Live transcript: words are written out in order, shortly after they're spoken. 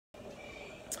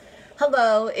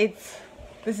Hello,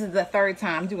 this is the third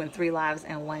time doing 3 lives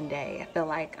in one day. I feel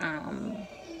like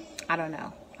I don't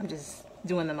know. I'm just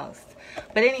doing the most.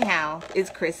 But anyhow, it's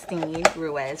Christine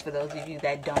Ruiz. For those of you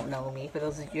that don't know me, for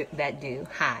those of you that do,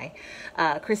 hi.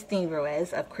 Christine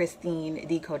Ruiz of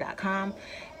ChristineDeco.com.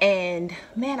 And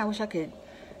man, I wish I could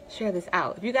share this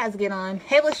out. If you guys get on,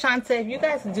 hey LaShanta, if you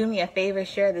guys do me a favor,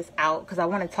 share this out because I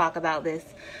want to talk about this.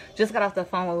 Just got off the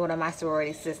phone with one of my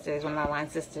sorority sisters, one of my line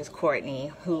sisters,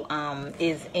 Courtney, who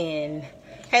is in,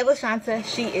 hey LaShanta,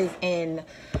 she is in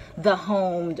the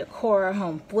home decor,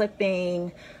 home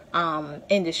flipping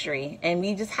industry, and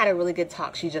we just had a really good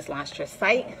talk. She just launched her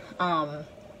site. I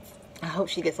hope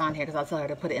she gets on here because I'll tell her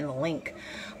to put it in the link.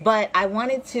 But I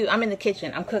wanted to, I'm in the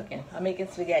kitchen, I'm cooking, I'm making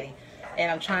spaghetti. And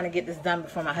I'm trying to get this done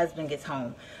before my husband gets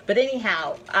home. But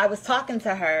anyhow, I was talking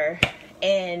to her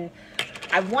and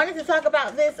I wanted to talk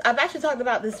about this. I've actually talked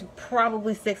about this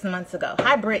probably 6 months ago.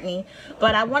 Hi, Brittany.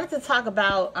 But I wanted to talk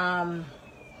about,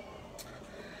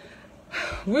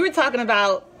 we were talking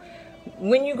about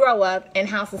when you grow up and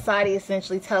how society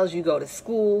essentially tells you go to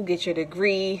school, get your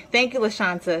degree. Thank you,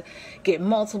 LaShanta. Get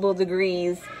multiple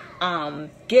degrees,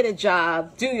 get a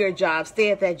job, do your job,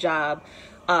 stay at that job,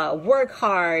 work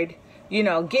hard, you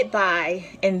know, get by,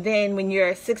 and then when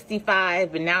you're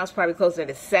 65, but now it's probably closer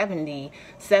to 70,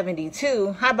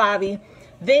 72, hi Bobby,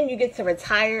 then you get to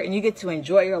retire and you get to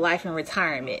enjoy your life in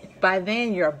retirement. By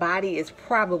then, your body is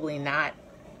probably not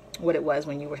what it was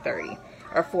when you were 30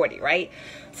 or 40, right?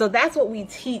 So that's what we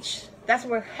teach. That's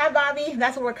where, hi Bobby,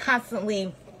 that's what we're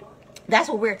constantly, that's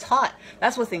what we're taught.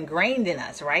 That's what's ingrained in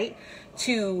us, right?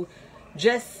 To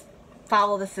just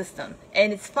follow the system.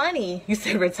 And it's funny, you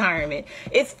said retirement.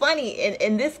 It's funny,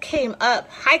 and this came up.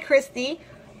 Hi, Christy,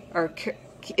 or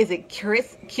is it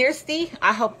Kirsty?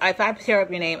 I hope, if I tear up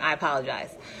your name, I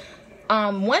apologize.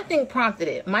 One thing prompted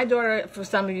it. My daughter, for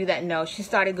some of you that know, she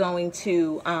started going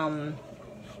to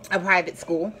a private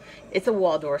school. It's a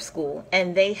Waldorf school,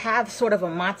 and they have sort of a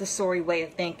Montessori way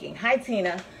of thinking. Hi,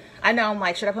 Tina. I know, I'm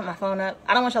like, should I put my phone up?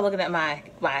 I don't want y'all looking at my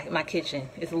kitchen.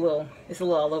 It's a little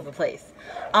all over the place.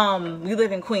 We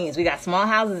live in Queens. We got small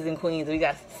houses in Queens. We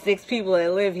got 6 people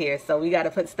that live here, so we got to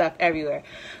put stuff everywhere.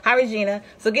 Hi, Regina.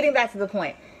 So getting back to the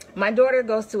point, my daughter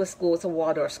goes to a school. It's a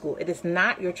Waldorf school. It is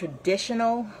not your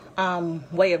traditional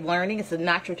way of learning. It's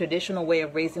not your traditional way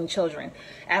of raising children.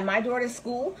 At my daughter's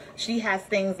school, she has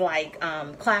things like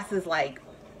classes like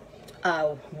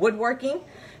woodworking.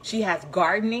 She has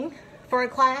gardening for a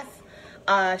class.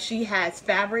 She has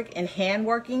fabric and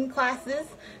handworking classes.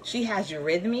 She has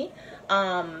eurythmy.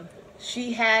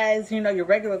 She has, you know, your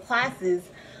regular classes,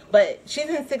 but she's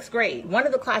in 6th grade. One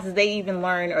of the classes they even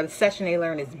learn, or the session they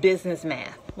learn, is business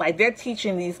math. Like, they're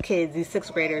teaching these kids, these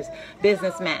 6th graders,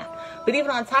 business math. But even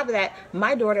on top of that,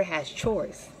 my daughter has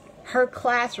chores. Her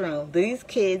classroom, these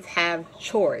kids have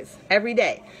chores every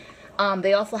day.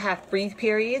 They also have free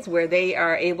periods where they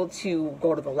are able to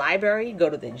go to the library, go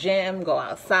to the gym, go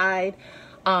outside.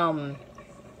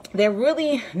 They're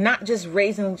really not just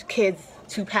raising kids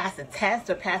to pass a test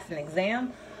or pass an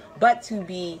exam, but to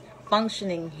be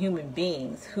functioning human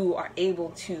beings who are able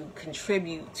to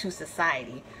contribute to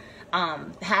society,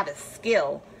 have a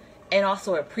skill, and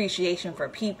also appreciation for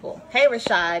people. Hey,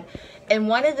 Rashad. And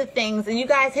one of the things, and you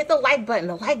guys hit the like button.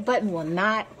 The like button will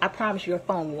not, I promise you, your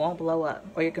phone won't blow up,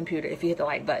 or your computer, if you hit the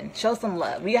like button. Show some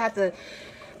love. We have to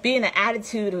be in an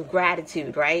attitude of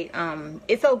gratitude, right?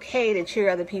 It's okay to cheer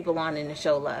other people on and to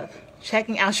show love.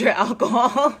 Checking out your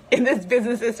alcohol in this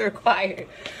business is required.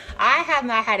 I have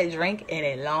not had a drink in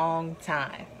a long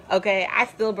time. Okay, I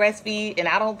still breastfeed and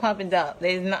I don't pump and dump.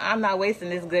 I'm not wasting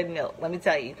this good milk. Let me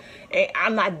tell you,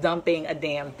 I'm not dumping a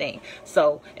damn thing.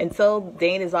 So until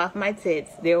Dane is off my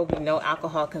tits, there will be no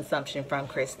alcohol consumption from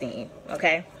Christine.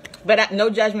 Okay, but no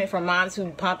judgment from moms who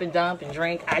pump and dump and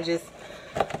drink.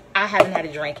 I haven't had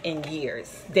a drink in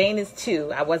years. Dane is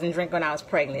 2. I wasn't drinking when I was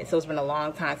pregnant, so it's been a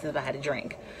long time since I had a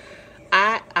drink.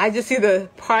 I just see the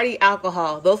party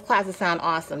alcohol. Those classes sound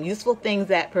awesome. Useful things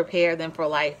that prepare them for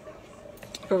life.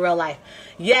 For real life.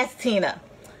 Yes, Tina.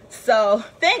 So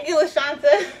thank you,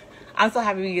 LaShanta. I'm so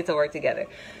happy we get to work together.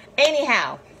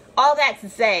 Anyhow, all that to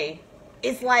say,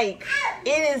 it's like,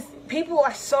 people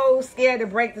are so scared to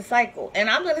break the cycle. And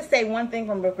I'm going to say one thing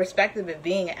from the perspective of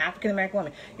being an African-American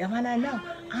woman. Y'all might not know,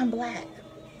 I'm black,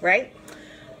 right?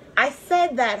 I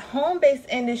said that home-based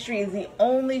industry is the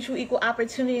only true equal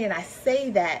opportunity, and I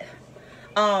say that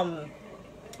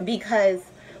because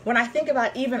when I think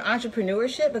about even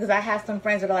entrepreneurship, because I have some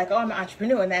friends that are like, oh, I'm an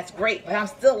entrepreneur, and that's great. But I'm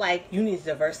still like, you need to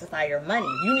diversify your money.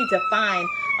 You need to find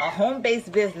a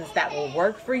home-based business that will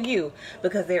work for you,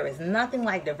 because there is nothing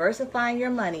like diversifying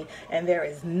your money, and there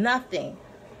is nothing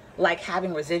like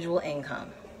having residual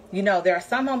income. You know, there are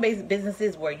some home-based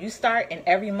businesses where you start and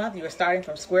every month you're starting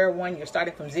from square one, you're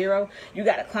starting from zero. You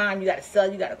got to climb, you got to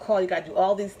sell, you got to call, you got to do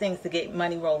all these things to get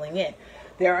money rolling in.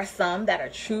 There are some that are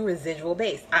true residual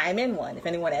based. I'm in one. If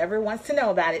anyone ever wants to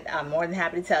know about it, I'm more than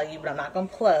happy to tell you, but I'm not going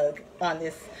to plug on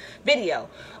this video.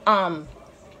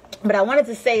 But I wanted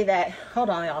to say that, hold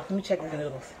on y'all, let me check these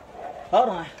noodles. Hold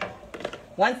on.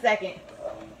 1 second.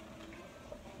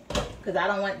 Because I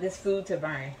don't want this food to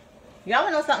burn. Y'all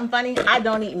want to know something funny? I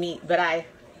don't eat meat, but I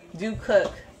do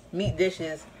cook meat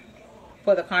dishes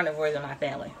for the carnivores in my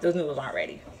family. Those noodles aren't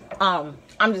ready. I'm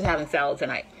just having salad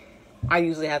tonight. I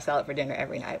usually have salad for dinner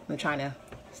every night. I'm trying to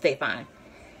stay fine.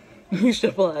 You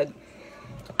should plug.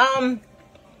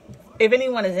 If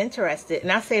anyone is interested,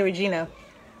 and I say, Regina,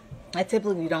 I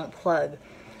typically don't plug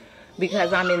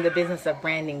because I'm in the business of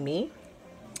branding me,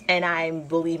 and I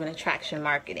believe in attraction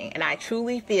marketing. And I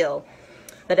truly feel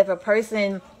that if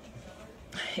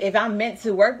I'm meant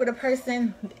to work with a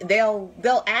person, they'll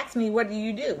ask me, what do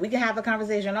you do? We can have a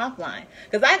conversation offline.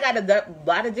 Because I got a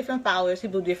lot of different followers,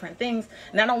 people do different things,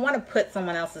 and I don't want to put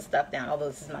someone else's stuff down, although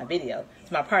this is my video.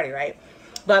 It's my party, right?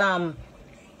 But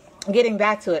getting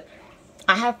back to it,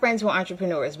 I have friends who are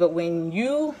entrepreneurs, but when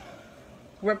you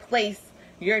replace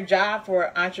your job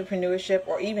for entrepreneurship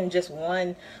or even just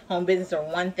one home business or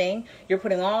one thing, you're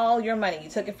putting all your money. You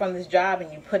took it from this job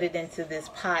and you put it into this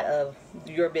pot of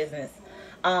your business.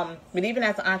 But even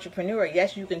as an entrepreneur,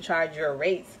 yes, you can charge your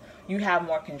rates. You have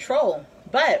more control.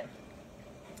 But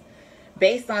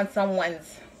based on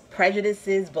someone's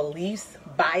prejudices, beliefs,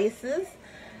 biases,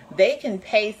 they can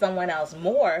pay someone else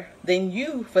more than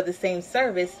you for the same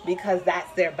service because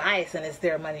that's their bias and it's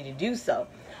their money to do so.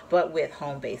 But with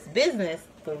home-based business,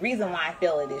 the reason why I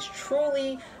feel it is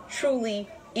truly, truly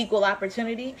equal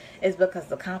opportunity is because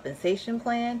the compensation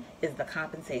plan is the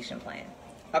compensation plan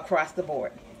across the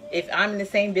board. If I'm in the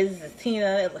same business as Tina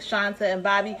and LaShanta and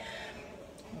Bobby,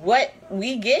 what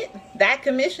we get, that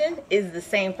commission is the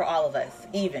same for all of us,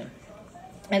 even.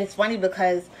 And it's funny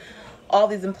because all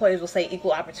these employers will say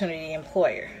equal opportunity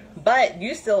employer, but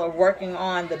you still are working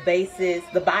on the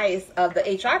bias of the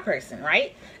HR person,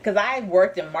 right? Because I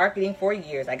worked in marketing for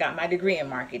years. I got my degree in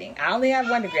marketing. I only have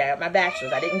one degree. I got my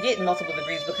bachelor's. I didn't get multiple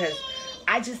degrees because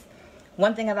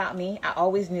one thing about me, I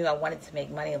always knew I wanted to make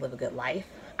money and live a good life.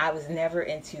 I was never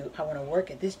into, I want to work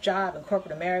at this job in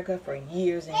corporate America for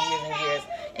years and years and years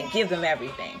and give them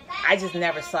everything. I just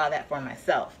never saw that for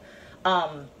myself.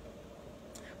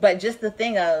 But just the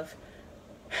thing of,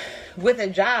 with a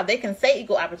job, they can say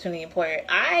equal opportunity employer.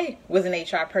 I was an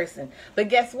HR person, but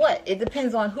guess what? It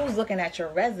depends on who's looking at your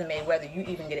resume, whether you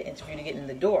even get an interview to get in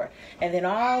the door. And then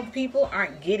all the people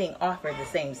aren't getting offered the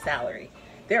same salary.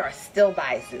 There are still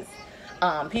biases.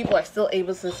 People are still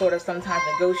able to sort of sometimes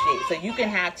negotiate. So you can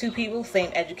have two people,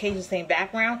 same education, same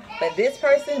background, but this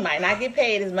person might not get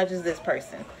paid as much as this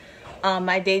person.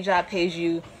 My day job pays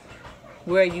you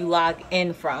where you log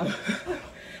in from.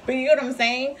 But you know what I'm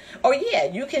saying? Or yeah,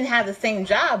 you can have the same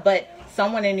job, but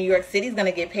someone in New York City is going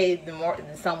to get paid more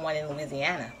than someone in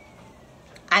Louisiana.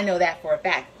 I know that for a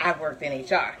fact. I've worked in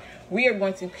HR. We are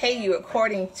going to pay you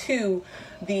according to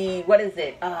the,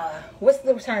 what's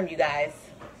the term, you guys?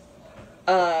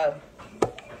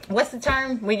 What's the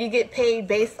term when you get paid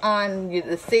based on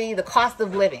the city, the cost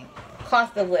of living?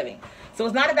 Cost of living. So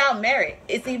it's not about merit.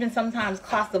 It's even sometimes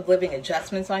cost of living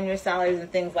adjustments on your salaries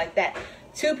and things like that.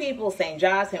 Two people, same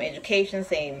job, same education,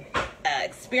 same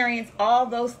experience, all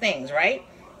those things, right?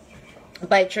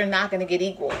 But you're not going to get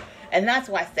equal. And that's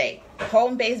why I say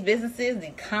home-based businesses, the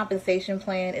compensation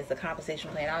plan is the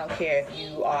compensation plan. I don't care if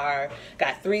you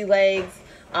got 3 legs,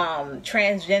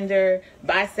 transgender,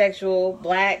 bisexual,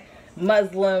 black,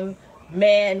 Muslim,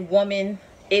 man, woman.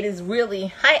 It is really,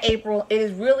 hi April, it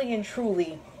is really and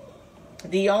truly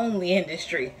the only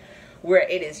industry where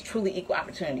it is truly equal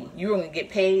opportunity. You're going to get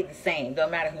paid the same. Don't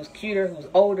matter who's cuter, who's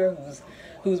older,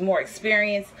 who's more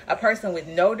experienced. A person with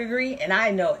no degree, and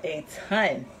I know a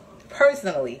ton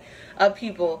personally of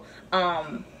people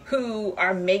who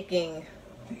are making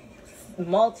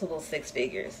multiple 6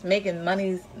 figures, making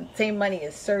same money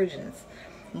as surgeons,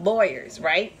 lawyers,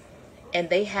 right? And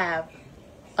they have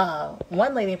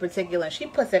one lady in particular, and she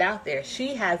puts it out there.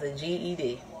 She has a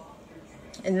GED.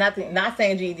 And not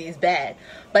saying GED is bad,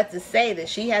 but to say that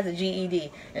she has a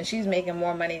GED and she's making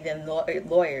more money than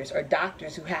lawyers or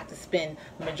doctors who have to spend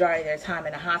the majority of their time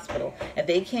in a hospital, and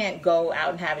they can't go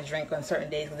out and have a drink on certain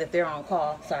days because if they're on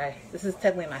call, sorry, this is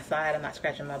technically my side, I'm not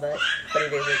scratching my butt, but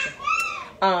it is.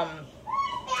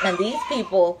 And these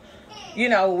people, you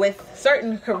know, with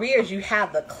certain careers, you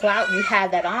have the clout, you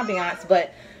have that ambiance,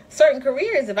 but certain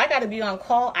careers, if I got to be on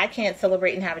call, I can't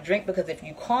celebrate and have a drink, because if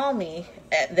you call me,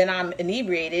 then I'm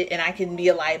inebriated and I can be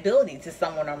a liability to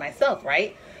someone or myself,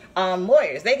 right?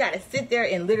 Lawyers, they got to sit there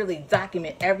and literally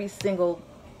document every single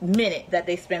minute that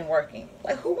they spend working.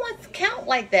 Like, who wants to count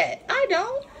like that? I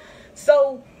don't.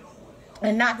 So,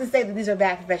 and not to say that these are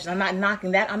bad professions. I'm not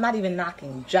knocking that. I'm not even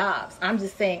knocking jobs. I'm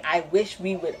just saying I wish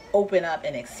we would open up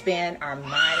and expand our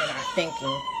mind and our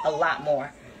thinking a lot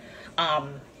more.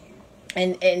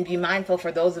 And be mindful,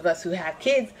 for those of us who have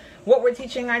kids, what we're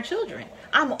teaching our children.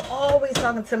 I'm always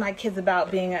talking to my kids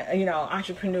about being a,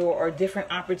 entrepreneur or different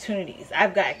opportunities.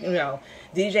 I've got,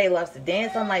 DJ loves to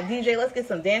dance. I'm like, DJ, let's get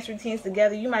some dance routines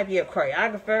together. You might be a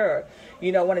choreographer, or,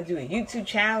 want to do a YouTube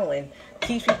channel and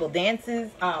teach people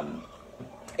dances.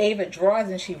 Ava draws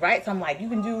and she writes. I'm like, you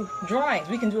can do drawings.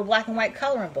 We can do a black and white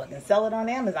coloring book and sell it on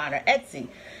Amazon or Etsy.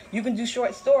 You can do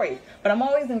short stories. But I'm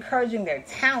always encouraging their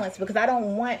talents, because I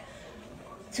don't want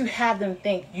to have them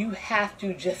think you have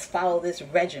to just follow this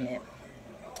regimen.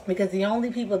 Because the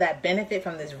only people that benefit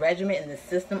from this regimen and the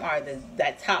system are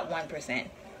that top 1%.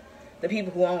 The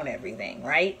people who own everything,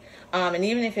 right? And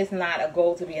even if it's not a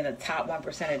goal to be in the top 1%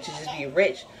 or to just be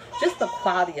rich, just the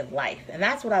quality of life. And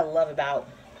that's what I love about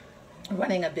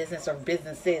running a business or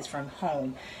businesses from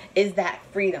home, is that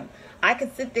freedom. I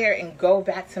could sit there and go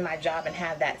back to my job and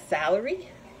have that salary,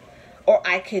 or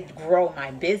I could grow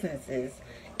my businesses.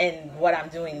 And what I'm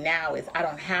doing now is I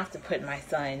don't have to put my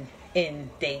son in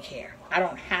daycare. I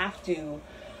don't have to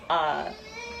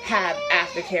have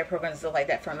aftercare programs and stuff like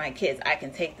that for my kids. I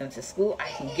can take them to school. I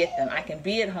can get them. I can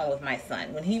be at home with my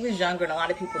son. When he was younger, and a lot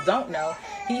of people don't know,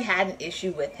 he had an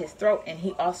issue with his throat, and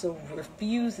he also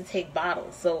refused to take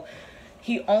bottles. So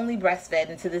he only breastfed,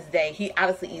 and to this day, he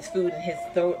obviously eats food in his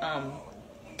throat.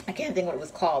 I can't think what it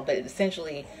was called, but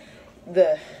essentially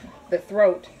the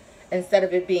throat, instead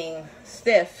of it being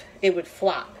stiff, it would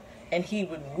flop, and he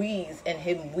would wheeze, and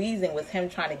him wheezing was him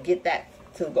trying to get that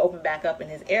to open back up in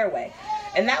his airway.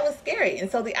 And that was scary. And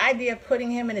so the idea of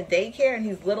putting him in a daycare, and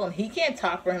he's little and he can't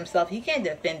talk for himself, he can't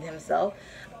defend himself,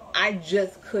 I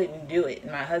just couldn't do it,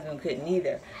 and my husband couldn't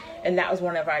either. And that was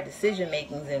one of our decision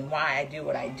makings and why I do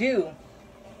what I do.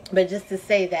 But just to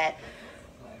say that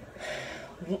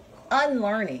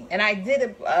unlearning, and I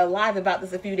did a live about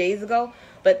this a few days ago,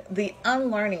 but the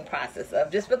unlearning process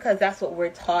of, just because that's what we're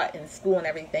taught in school and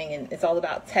everything, and it's all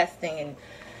about testing and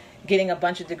getting a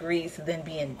bunch of degrees to then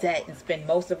be in debt and spend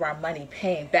most of our money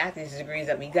paying back these degrees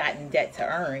that we got in debt to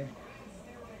earn.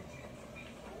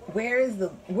 Where is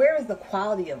the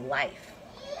quality of life?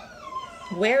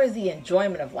 Where is the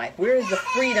enjoyment of life? Where is the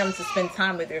freedom to spend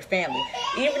time with your family?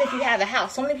 Even if you have a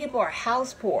house, so many people are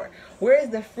house poor. Where is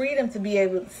the freedom to be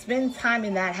able to spend time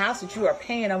in that house that you are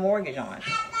paying a mortgage on?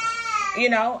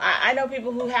 I know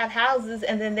people who have houses,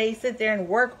 and then they sit there and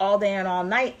work all day and all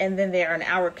night, and then they're an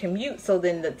hour commute. So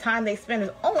then the time they spend is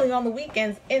only on the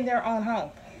weekends in their own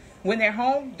home. When they're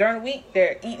home during the week,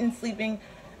 they're eating, sleeping,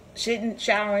 shitting,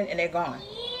 showering, and they're gone.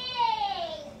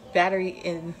 Battery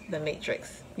in the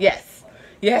matrix. Yes,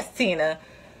 Tina.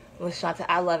 LaShanta,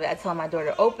 I love it. I tell my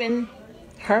daughter, open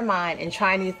her mind and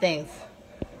try new things.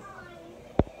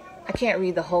 I can't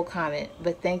read the whole comment,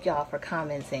 but thank y'all for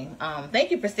commenting. Thank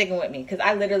you for sticking with me, because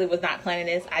I literally was not planning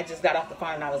this. I just got off the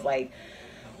phone and I was like,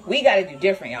 we got to do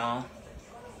different, y'all.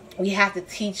 We have to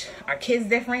teach our kids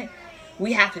different.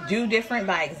 We have to do different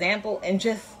by example, and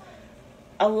just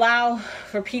allow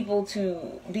for people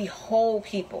to be whole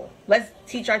people. Let's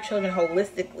teach our children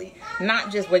holistically,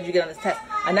 not just what you get on this test.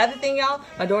 Another thing, y'all,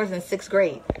 my daughter's in 6th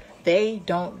grade. They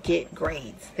don't get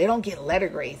grades. They don't get letter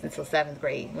grades until 7th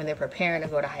grade when they're preparing to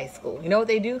go to high school. You know what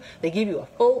they do? They give you a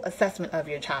full assessment of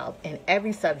your child in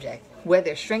every subject, where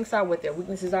their strengths are, what their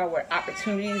weaknesses are, where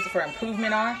opportunities for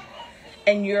improvement are.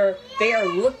 And they are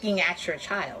looking at your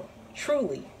child,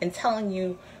 truly, and telling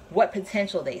you what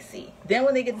potential they see. Then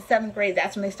when they get to 7th grade,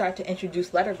 that's when they start to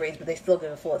introduce letter grades, but they still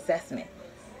give a full assessment.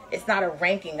 It's not a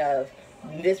ranking of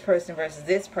this person versus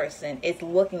this person. It's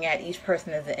looking at each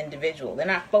person as an individual. They're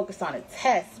not focused on a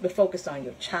test, but focused on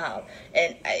your child.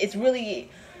 And it's really,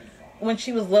 when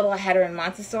she was little, I had her in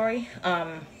Montessori.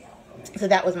 So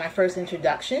that was my first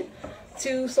introduction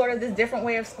to sort of this different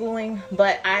way of schooling.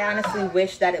 But I honestly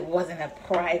wish that it wasn't a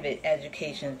private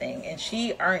education thing. And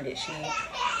she earned it.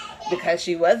 Because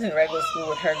she was in regular school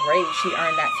with her grades, she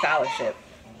earned that scholarship.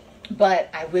 But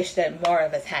I wish that more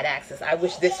of us had access. I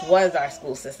wish this was our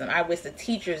school system. I wish the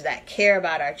teachers that care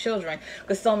about our children,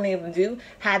 because so many of them do,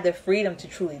 had the freedom to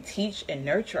truly teach and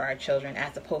nurture our children,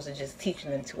 as opposed to just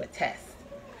teaching them to a test.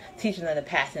 teaching them to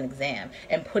pass an exam,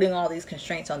 and putting all these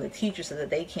constraints on the teacher so that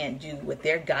they can't do what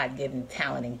their God-given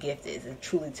talent and gift is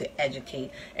truly to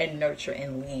educate and nurture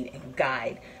and lead and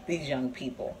guide these young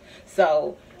people.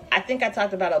 So I think I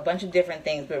talked about a bunch of different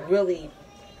things, but really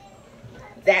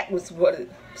that was what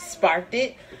sparked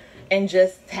it, and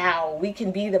just how we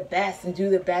can be the best and do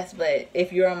the best. But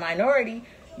if you're a minority,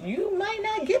 you might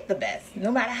not get the best,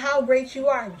 no matter how great you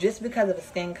are, just because of a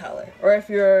skin color. Or if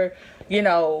you're, you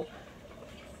know,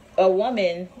 a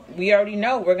woman, we already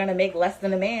know we're going to make less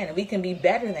than a man, and we can be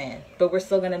better than, but we're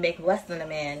still going to make less than a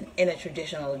man in a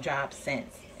traditional job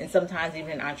sense. And sometimes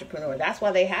even an entrepreneur. That's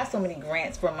why they have so many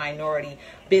grants for minority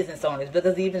business owners,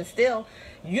 because even still,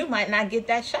 you might not get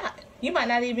that shot. You might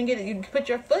not even get it. You can put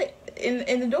your foot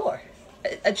in the door.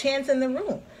 A chance in the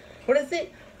room. What is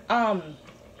it?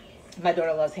 My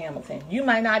daughter loves Hamilton. You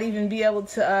might not even be able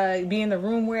to be in the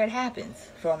room where it happens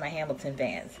for all my Hamilton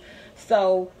fans.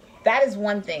 So that is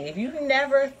one thing. If you've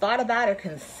never thought about or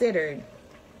considered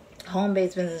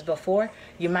home-based business before,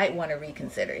 you might want to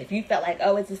reconsider. If you felt like,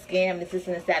 oh, it's a scam, this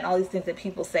and that, and all these things that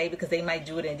people say because they might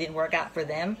do it and it didn't work out for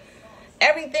them,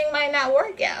 everything might not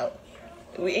work out.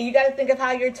 You got to think of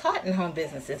how you're taught in home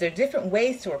businesses. There are different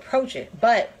ways to approach it,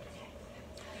 but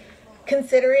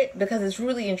consider it, because it's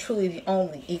really and truly the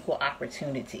only equal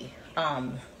opportunity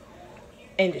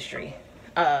industry.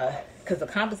 Because the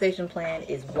compensation plan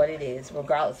is what it is,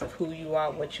 regardless of who you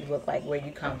are, what you look like, where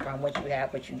you come from, what you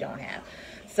have, what you don't have.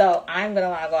 So I'm going to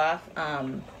log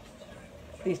off.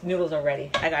 These noodles are ready.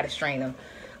 I got to strain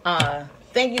them.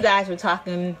 Thank you guys for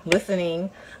talking,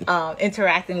 listening,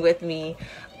 interacting with me.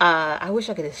 I wish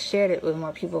I could have shared it with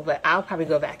more people, but I'll probably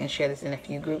go back and share this in a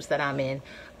few groups that I'm in,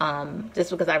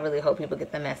 just because I really hope people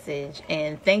get the message.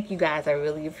 And thank you guys. I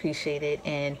really appreciate it.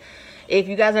 And if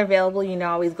you guys are available, you know,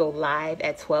 I always go live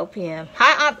at 12 p.m.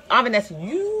 Hi, Aunt Vanessa.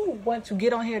 You want to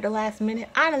get on here at the last minute?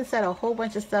 I done said a whole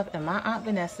bunch of stuff, and my Aunt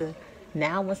Vanessa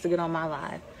now wants to get on my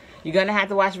live. You're going to have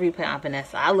to watch the replay, Aunt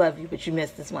Vanessa. I love you, but you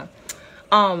missed this one.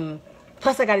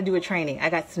 Plus, I got to do a training.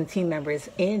 I got some team members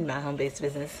in my home-based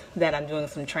business that I'm doing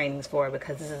some trainings for,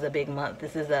 because this is a big month.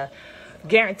 This is a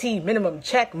guaranteed minimum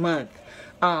check month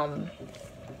in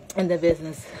the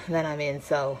business that I'm in.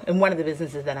 So, in one of the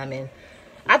businesses that I'm in.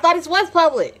 I thought it was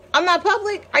public. I'm not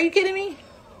public. Are you kidding me?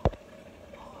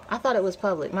 I thought it was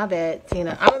public. My bad,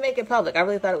 Tina. I'm going to make it public. I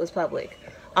really thought it was public.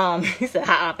 He said,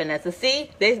 hi, Aunt Vanessa.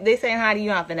 See? They saying hi to you,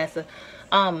 Aunt Vanessa.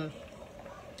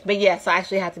 But yeah, so I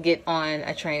actually have to get on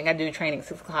a training. I do a training at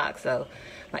 6 o'clock, so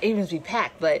my evenings be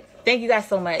packed. But thank you guys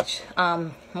so much.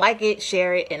 Like it,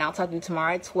 share it, and I'll talk to you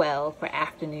tomorrow at 12 for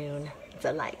Afternoon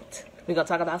Delight. We're going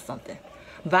to talk about something.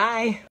 Bye.